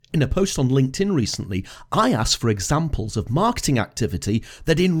In a post on LinkedIn recently, I asked for examples of marketing activity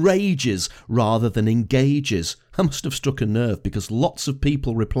that enrages rather than engages. I must have struck a nerve because lots of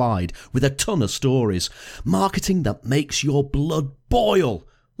people replied with a ton of stories. Marketing that makes your blood boil.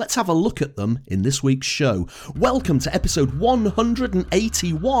 Let's have a look at them in this week's show. Welcome to episode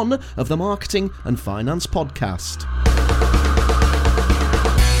 181 of the Marketing and Finance Podcast.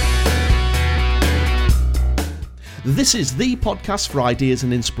 This is the podcast for ideas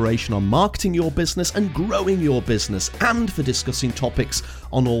and inspiration on marketing your business and growing your business, and for discussing topics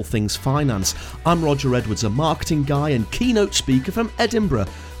on all things finance. I'm Roger Edwards, a marketing guy and keynote speaker from Edinburgh.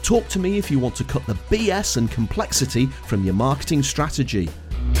 Talk to me if you want to cut the BS and complexity from your marketing strategy.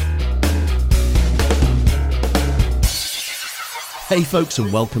 Hey folks,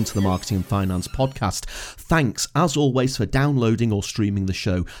 and welcome to the Marketing and Finance Podcast. Thanks, as always, for downloading or streaming the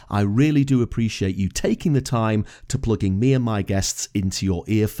show. I really do appreciate you taking the time to plugging me and my guests into your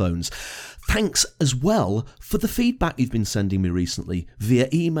earphones. Thanks as well for the feedback you've been sending me recently via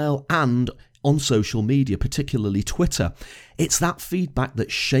email and on social media, particularly Twitter. It's that feedback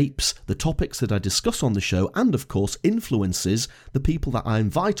that shapes the topics that I discuss on the show and, of course, influences the people that I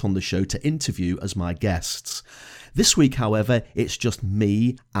invite on the show to interview as my guests. This week, however, it's just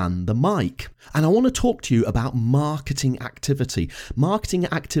me and the mic. And I want to talk to you about marketing activity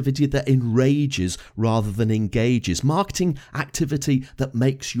that enrages rather than engages, marketing activity that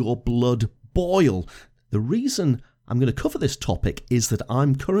makes your blood boil. The reason I'm going to cover this topic is that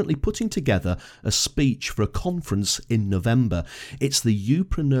I'm currently putting together a speech for a conference in November. It's the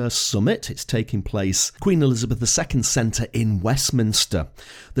Youpreneur Summit. It's taking place Queen Elizabeth II Centre in Westminster.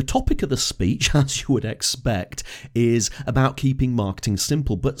 The topic of the speech, as you would expect, is about keeping marketing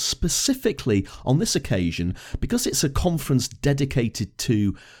simple, but specifically on this occasion, because it's a conference dedicated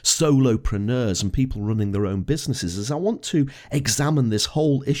to solopreneurs and people running their own businesses, as I want to examine this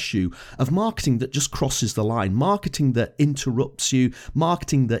whole issue of marketing that just crosses the line, marketing that interrupts you,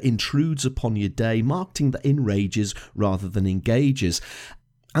 marketing that intrudes upon your day, marketing that enrages rather than engages,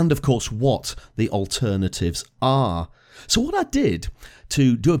 and of course what the alternatives are. So what I did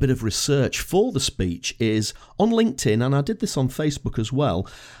to do a bit of research for the speech is on LinkedIn, and I did this on Facebook as well,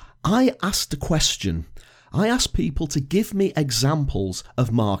 I asked a question. I asked people to give me examples of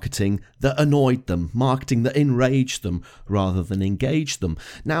marketing that annoyed them, marketing that enraged them rather than engaged them.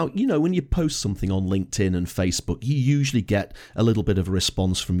 Now, you know, when you post something on LinkedIn and Facebook, you usually get a little bit of a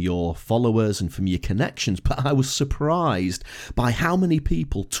response from your followers and from your connections, but I was surprised by how many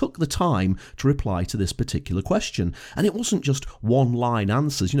people took the time to reply to this particular question. And it wasn't just one-line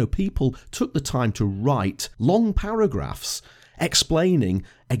answers. You know, people took the time to write long paragraphs explaining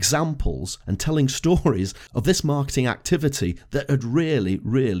examples and telling stories of this marketing activity that had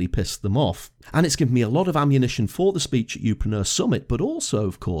really pissed them off. And it's given me a lot of ammunition for the speech at Youpreneur Summit, but also,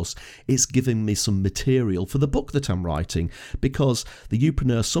 of course, it's given me some material for the book that I'm writing, because the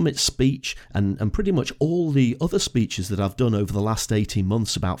Youpreneur Summit speech and pretty much all the other speeches that I've done over the last 18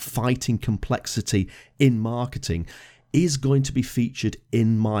 months about fighting complexity in marketing is going to be featured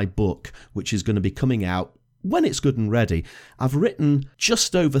in my book, which is going to be coming out when it's good and ready. I've written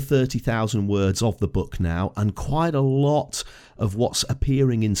just over 30,000 words of the book now, and quite a lot of what's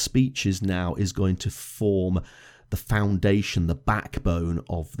appearing in speeches now is going to form the foundation, the backbone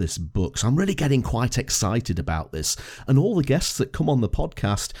of this book. So I'm really getting quite excited about this. And all the guests that come on the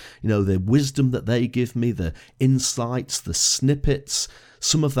podcast, you know, the wisdom that they give me, the insights, the snippets,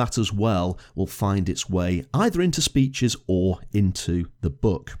 some of that as well will find its way either into speeches or into the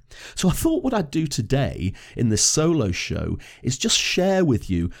book. So I thought what I'd do today in this solo show is just share with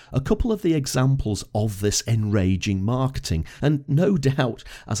you a couple of the examples of this enraging marketing. And no doubt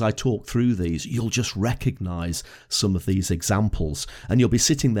as I talk through these, you'll just recognize some of these examples and you'll be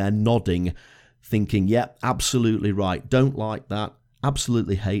sitting there nodding, thinking, yep, absolutely right, don't like that.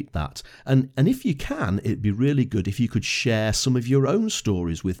 Absolutely hate that. And if you can, it'd be really good if you could share some of your own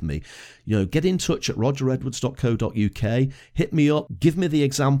stories with me. You know, get in touch at rogeredwards.co.uk, hit me up, give me the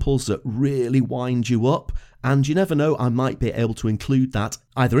examples that really wind you up, and you never know, I might be able to include that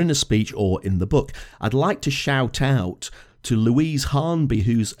either in a speech or in the book. I'd like to shout out to Louise Harnby,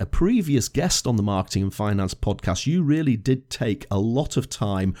 who's a previous guest on the Marketing and Finance Podcast. You really did take a lot of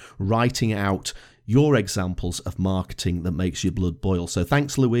time writing out your examples of marketing that makes your blood boil. So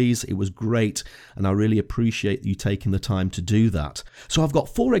thanks, Louise. It was great, and I really appreciate you taking the time to do that. So I've got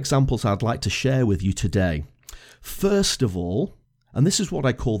 4 examples I'd like to share with you today. First of all, and this is what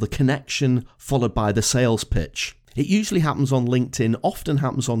I call the connection followed by the sales pitch. It usually happens on LinkedIn, often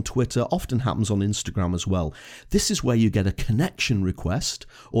happens on Twitter, often happens on Instagram as well. This is where you get a connection request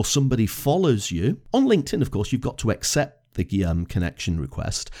or somebody follows you. On LinkedIn, of course, you've got to accept the connection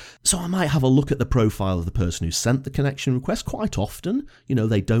request. So I might have a look at the profile of the person who sent the connection request. Quite often,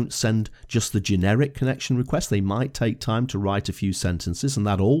 they don't send just the generic connection request. They might take time to write a few sentences, and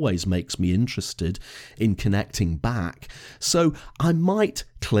that always makes me interested in connecting back. So I might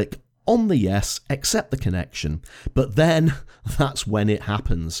click on the yes, accept the connection, but then that's when it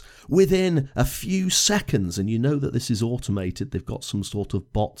happens. Within a few seconds, and you know that this is automated, they've got some sort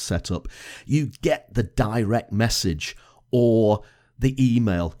of bot set up, you get the direct message or the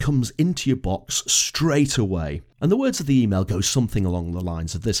email comes into your box straight away. And the words of the email go something along the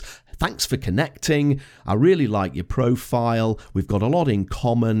lines of this: thanks for connecting, I really like your profile, we've got a lot in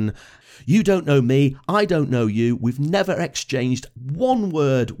common. You don't know me, I don't know you, we've never exchanged one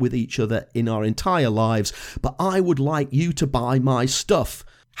word with each other in our entire lives, but I would like you to buy my stuff.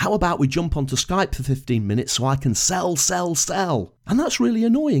 How about we jump onto Skype for 15 minutes so I can sell? And that's really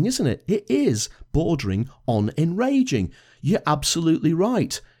annoying, isn't it? It is bordering on enraging. You're absolutely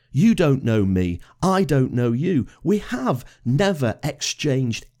right. You don't know me, I don't know you. We have never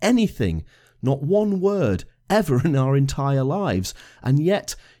exchanged anything, not one word, ever in our entire lives. And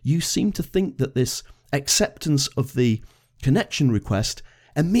yet you seem to think that this acceptance of the connection request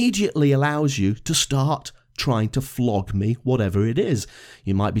immediately allows you to start trying to flog me, whatever it is.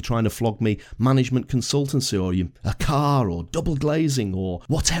 You might be trying to flog me management consultancy, or a car, or double glazing, or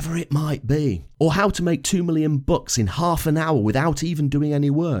whatever it might be. Or how to make $2 million in half an hour without even doing any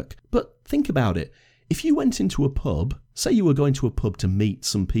work. But think about it. If you went into a pub, say you were going to a pub to meet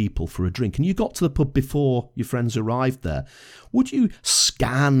some people for a drink, and you got to the pub before your friends arrived there, would you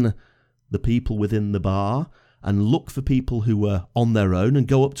scan the people within the bar and look for people who were on their own and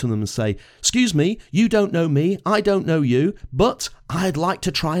go up to them and say, excuse me, you don't know me, I don't know you, but I'd like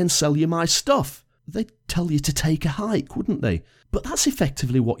to try and sell you my stuff? They'd tell you to take a hike, wouldn't they? But that's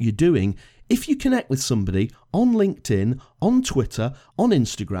effectively what you're doing if you connect with somebody on LinkedIn, on Twitter, on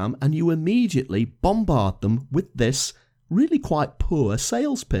Instagram, and you immediately bombard them with this really quite poor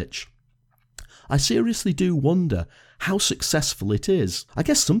sales pitch. I seriously do wonder how successful it is. I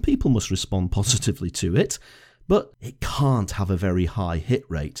guess some people must respond positively to it, but it can't have a very high hit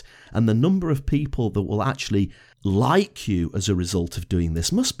rate, and the number of people that will actually like you as a result of doing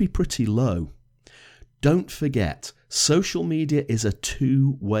this must be pretty low. Don't forget, social media is a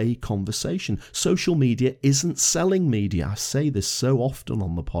two-way conversation. Social media isn't selling media. I say this so often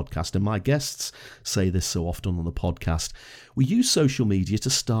on the podcast, and my guests say this so often on the podcast. We use social media to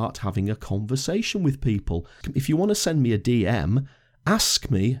start having a conversation with people. If you want to send me a DM,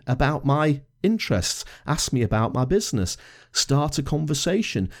 ask me about my interests, ask me about my business, start a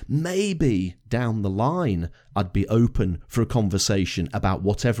conversation. Maybe down the line I'd be open for a conversation about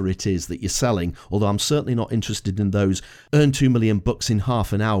whatever it is that you're selling, although I'm certainly not interested in those earn $2 million in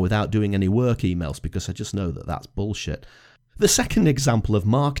half an hour without doing any work emails, because I just know that that's bullshit. The second example of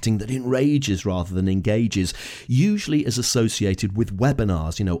marketing that enrages rather than engages usually is associated with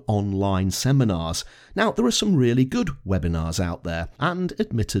webinars, online seminars. Now, there are some really good webinars out there, and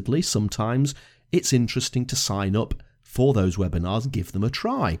admittedly, sometimes it's interesting to sign up for those webinars and give them a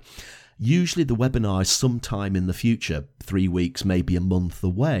try. Usually the webinar is sometime in the future, 3 weeks, maybe a month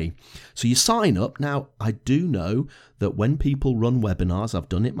away. So you sign up. Now, I do know that when people run webinars, I've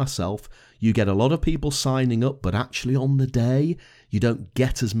done it myself, you get a lot of people signing up, but actually on the day, you don't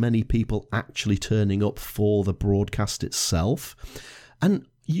get as many people actually turning up for the broadcast itself. And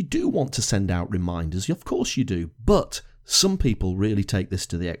you do want to send out reminders, of course you do, but some people really take this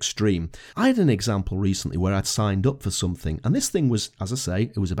to the extreme. I had an example recently where I'd signed up for something, and this thing was, as I say,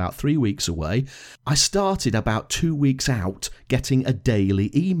 it was about 3 weeks away. I started about 2 weeks out getting a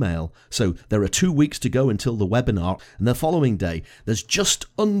daily email. So there are 2 weeks to go until the webinar, and the following day, there's just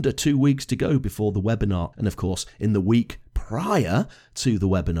under 2 weeks to go before the webinar. And of course, in the week prior to the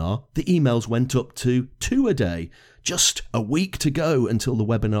webinar, the emails went up to 2 a day. Just a week to go until the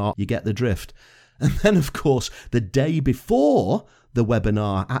webinar, you get the drift. And then, of course, the day before the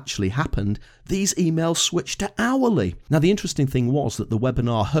webinar actually happened, these emails switched to hourly. Now, the interesting thing was that the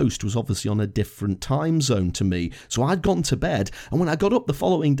webinar host was obviously on a different time zone to me. So I'd gone to bed, and when I got up the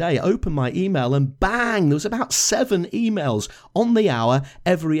following day, I opened my email, and bang, there was about 7 emails on the hour,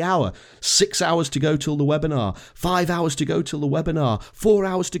 every hour. 6 hours to go till the webinar, 5 hours to go till the webinar, 4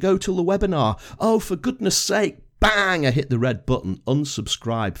 hours to go till the webinar. Oh, for goodness sake, bang, I hit the red button,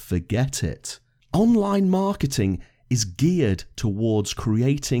 unsubscribe, forget it. Online marketing is geared towards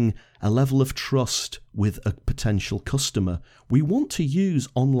creating a level of trust with a potential customer. We want to use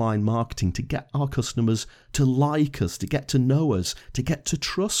online marketing to get our customers to like us, to get to know us, to get to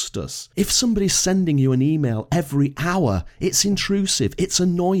trust us. If somebody's sending you an email every hour, it's intrusive, it's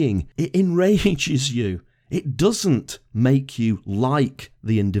annoying, it enrages you. It doesn't make you like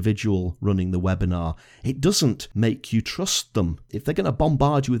the individual running the webinar. It doesn't make you trust them. If they're going to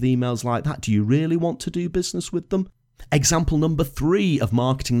bombard you with emails like that, do you really want to do business with them? Example number 3 of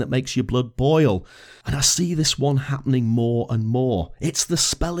marketing that makes your blood boil. And I see this one happening more and more. It's the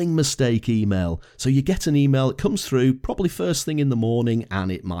spelling mistake email. So you get an email, it comes through probably first thing in the morning,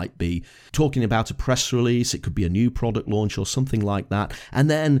 and it might be talking about a press release, it could be a new product launch or something like that. And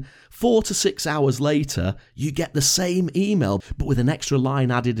then 4 to 6 hours later, you get the same email, but with an extra line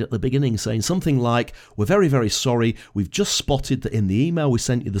added at the beginning saying something like, "We're very, very sorry. We've just spotted that in the email we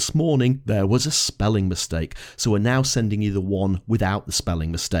sent you this morning, there was a spelling mistake. So we're now sending you the one without the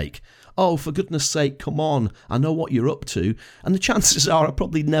spelling mistake." Oh, for goodness sake, come on, I know what you're up to. And the chances are I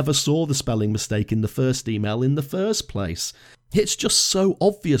probably never saw the spelling mistake in the first email in the first place. It's just so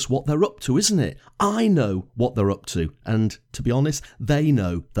obvious what they're up to, isn't it? I know what they're up to. And to be honest, they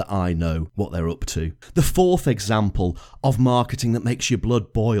know that I know what they're up to. The 4th example of marketing that makes your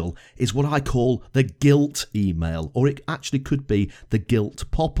blood boil is what I call the guilt email, or it actually could be the guilt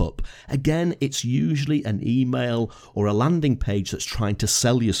pop-up. Again, it's usually an email or a landing page that's trying to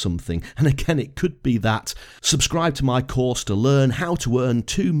sell you something. And again, it could be that subscribe to my course to learn how to earn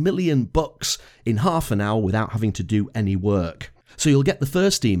 $2 million in half an hour without having to do any work. So you'll get the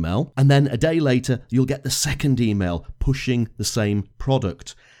first email, and then a day later, you'll get the second email pushing the same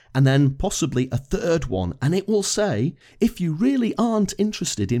product. And then possibly a third one, and it will say, if you really aren't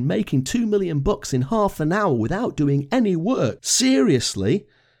interested in making $2 million in half an hour without doing any work, seriously,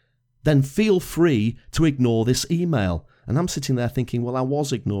 then feel free to ignore this email. And I'm sitting there thinking, well, I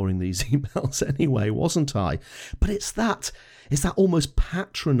was ignoring these emails anyway, wasn't I? But it's that almost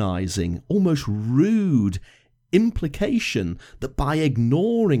patronizing, almost rude implication that by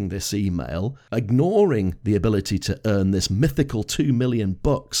ignoring this email, ignoring the ability to earn this mythical $2 million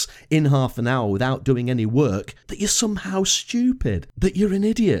in half an hour without doing any work, that you're somehow stupid, that you're an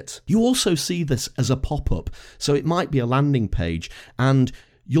idiot. You also see this as a pop-up. So it might be a landing page, and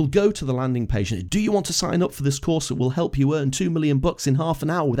you'll go to the landing page and, do you want to sign up for this course that will help you earn $2 million in half an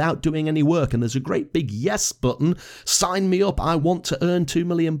hour without doing any work? And there's a great big yes button. Sign me up. I want to earn $2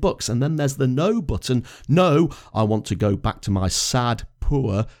 million. And then there's the no button. No, I want to go back to my sad,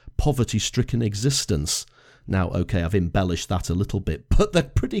 poor, poverty-stricken existence. Now, okay, I've embellished that a little bit, but they're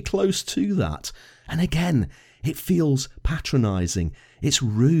pretty close to that. And again, it feels patronizing. It's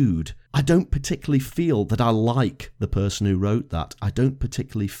rude. I don't particularly feel that I like the person who wrote that. I don't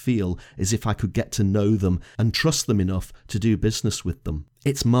particularly feel as if I could get to know them and trust them enough to do business with them.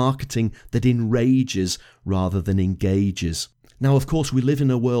 It's marketing that enrages rather than engages. Now, of course, we live in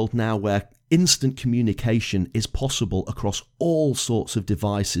a world now where instant communication is possible across all sorts of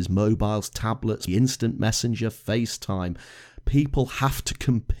devices, mobiles, tablets, instant messenger, FaceTime. People have to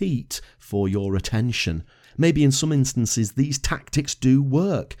compete for your attention. Maybe in some instances these tactics do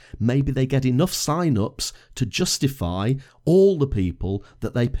work. Maybe they get enough sign-ups to justify all the people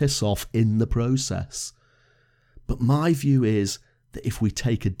that they piss off in the process. But my view is that if we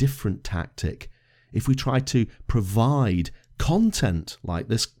take a different tactic, if we try to provide content like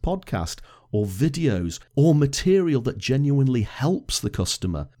this podcast or videos or material that genuinely helps the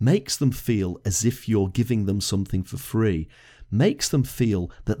customer, makes them feel as if you're giving them something for free, makes them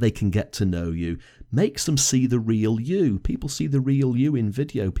feel that they can get to know you, makes them see the real you. People see the real you in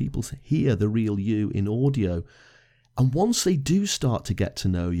video. People hear the real you in audio. And once they do start to get to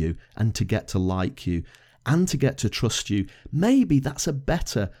know you and to get to like you and to get to trust you, maybe that's a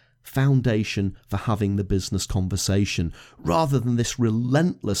better foundation for having the business conversation rather than this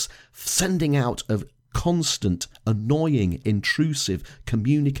relentless sending out of constant, annoying, intrusive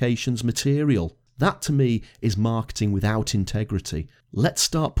communications material. That to me is marketing without integrity. Let's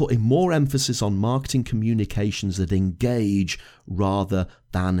start putting more emphasis on marketing communications that engage rather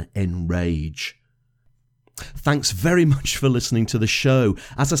than enrage. Thanks very much for listening to the show.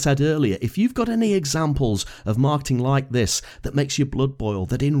 As I said earlier, if you've got any examples of marketing like this that makes your blood boil,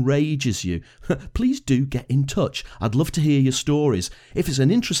 that enrages you, please do get in touch. I'd love to hear your stories. If it's an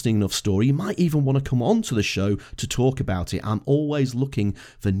interesting enough story, you might even want to come on to the show to talk about it. I'm always looking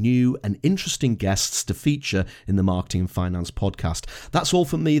for new and interesting guests to feature in the Marketing and Finance podcast. That's all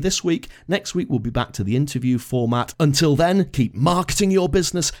from me this week. Next week, we'll be back to the interview format. Until then, keep marketing your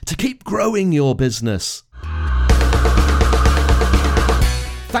business to keep growing your business.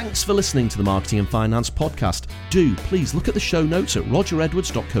 Thanks for listening to the Marketing and Finance podcast. Do please look at the show notes at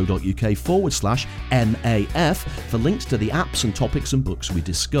rogeredwards.co.uk/MAF for links to the apps and topics and books we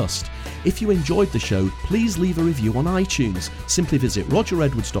discussed. If you enjoyed the show, please leave a review on iTunes. Simply visit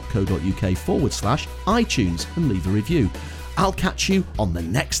rogeredwards.co.uk/iTunes and leave a review. I'll catch you on the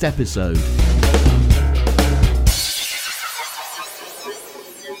next episode.